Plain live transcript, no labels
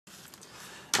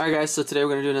Alright guys, so today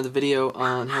we're going to do another video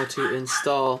on how to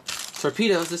install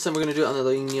torpedoes. This time we're going to do it on the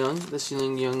Lingyun. This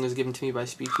Lingyun was given to me by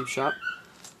Speed Cube Shop.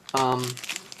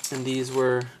 And these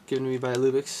were given to me by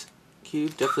Lubix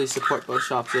Cube. Definitely support both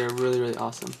shops, they're really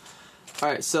awesome.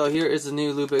 Alright, so here is the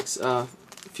new Lubix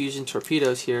Fusion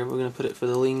torpedoes here. We're going to put it for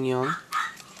the Lingyun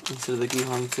instead of the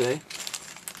Guhong today.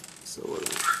 So we're going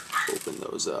to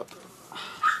open those up.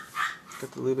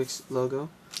 Got the Lubix logo.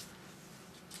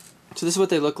 So this is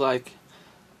what they look like.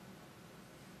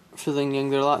 For the Lingyun,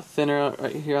 they're a lot thinner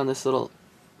right here on this little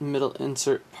middle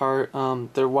insert part.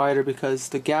 They're wider because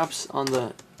the gaps on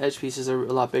the edge pieces are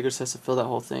a lot bigger, so it has to fill that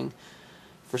whole thing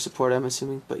for support, I'm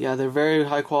assuming. But yeah, they're very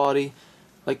high quality.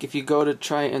 Like if you go to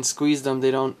try and squeeze them, they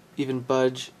don't even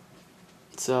budge.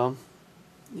 So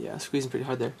yeah, squeezing pretty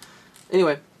hard there.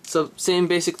 Anyway, so same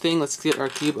basic thing. Let's get our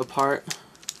cube apart.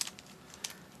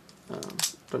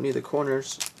 Don't need the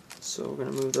corners, so we're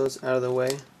gonna move those out of the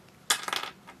way.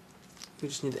 We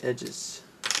just need the edges.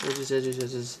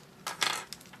 Edges.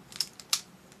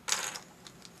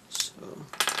 So,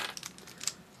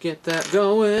 get that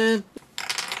going.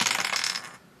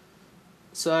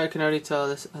 So I can already tell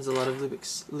this has a lot of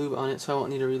Lubix lube on it, so I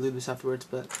won't need to relube this afterwards,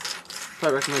 but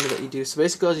probably recommend that you do. So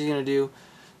basically all you're going to do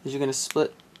is you're going to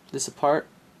split this apart.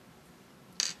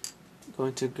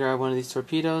 Going to grab one of these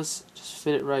torpedoes, just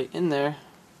fit it right in there.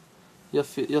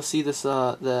 You'll see this,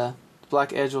 the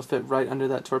black edge will fit right under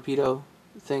that torpedo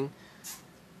thing,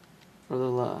 or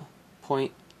little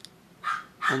point,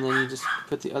 and then you just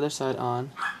put the other side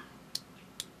on,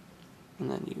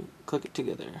 and then you click it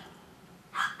together.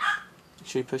 Make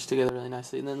sure you push together really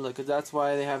nicely, and then look, 'cause that's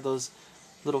why they have those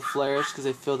little flares, because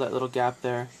they fill that little gap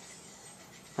there.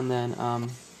 And then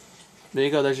there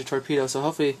you go, there's your torpedo. So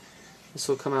hopefully this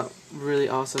will come out really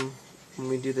awesome when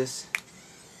we do this.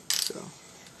 So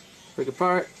break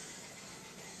apart,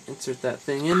 insert that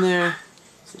thing in there.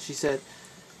 So she said,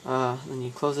 then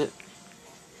you close it,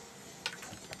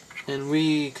 and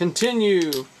we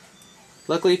continue.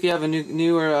 Luckily, if you have a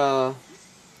newer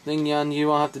Lingyun, you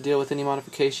won't have to deal with any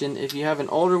modification. If you have an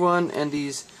older one and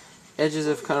these edges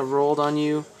have kind of rolled on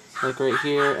you, like right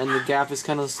here, and the gap is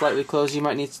kind of slightly closed, you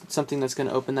might need something that's going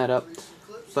to open that up.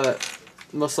 But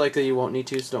most likely you won't need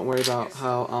to, so don't worry about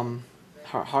how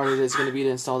hard it is going to be to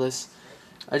install this.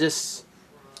 I just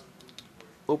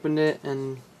opened it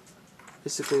and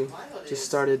basically just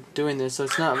started doing this, so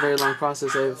it's not a very long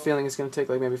process. I have a feeling it's going to take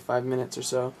like maybe 5 minutes or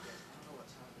so.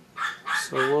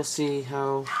 So we'll see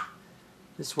how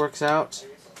this works out.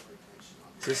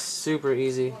 It's super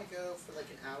easy.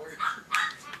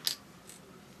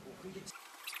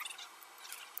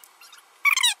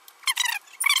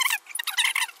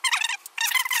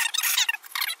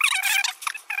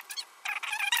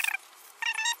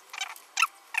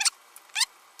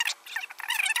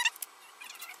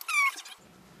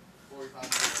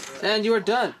 And you are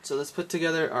done. So let's put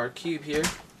together our cube here.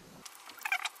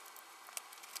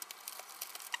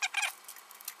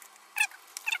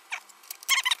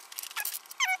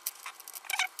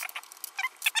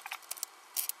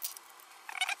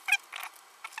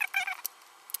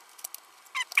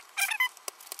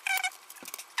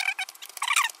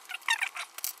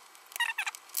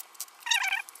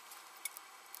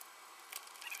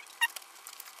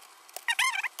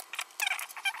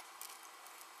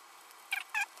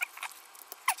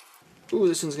 Ooh,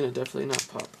 this one's gonna definitely not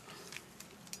pop.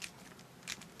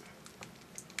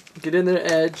 Get in there,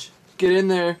 edge. Get in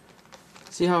there.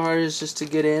 See how hard it is just to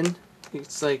get in?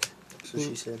 It's like, so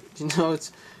she said. You know,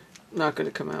 it's not gonna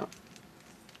come out.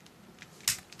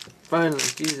 Finally,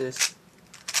 Jesus.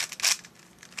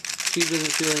 Cube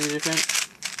doesn't feel any different.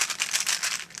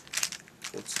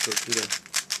 What's the torpedo?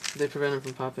 They prevent them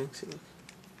from popping. See, look.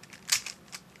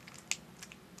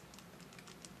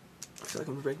 I feel like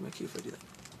I'm gonna break my cube if I do that.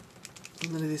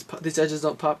 None of these edges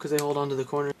don't pop because they hold on to the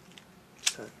corner.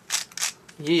 Okay.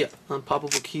 Yeah,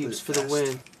 unpoppable cubes for the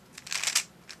win.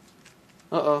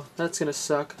 Uh-oh, that's gonna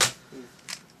suck. I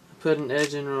put an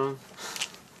edge in wrong.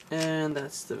 And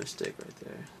that's the mistake right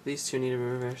there. These two need to be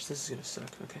reversed. This is gonna suck.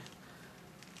 Okay.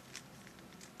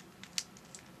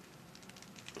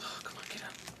 Oh, come on, get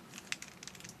up.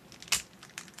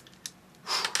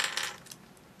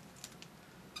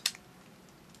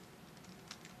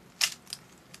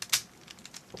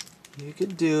 You can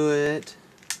do it.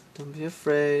 Don't be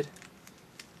afraid.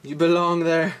 You belong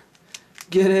there.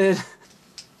 Get it.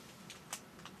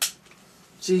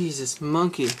 Jesus,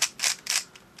 monkey.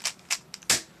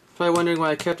 Probably wondering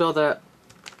why I kept all that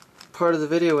part of the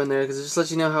video in there, because it just lets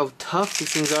you know how tough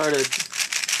these things are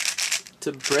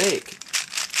to break.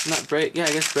 Not break, yeah,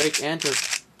 I guess break and to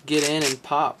get in and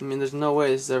pop. I mean, there's no way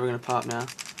this is ever going to pop now.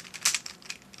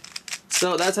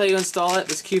 So that's how you install it.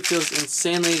 This cube feels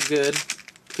insanely good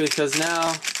because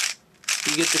now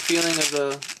you get the feeling of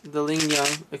the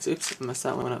Lingyun. Oops, I messed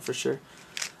that one up for sure.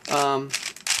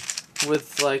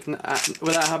 With like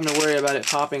without having to worry about it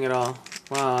popping at all.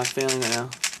 Wow, I'm failing it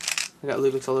now. I got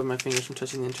Lubix all over my fingers from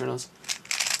touching the internals.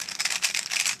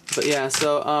 But yeah,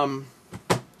 so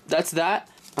that's that.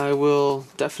 I will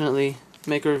definitely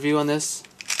make a review on this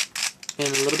in a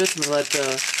little bit. I'm gonna let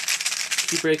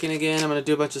keep breaking again. I'm gonna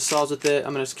do a bunch of solves with it.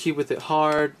 I'm gonna keep with it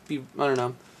hard. I don't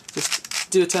know. Just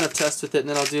do a ton of tests with it, and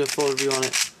then I'll do a full review on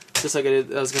it, just like I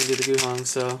was gonna do the Guhong.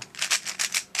 So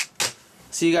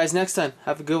see you guys next time.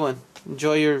 Have a good one.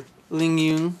 Enjoy your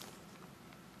Lingyun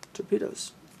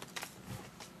torpedoes.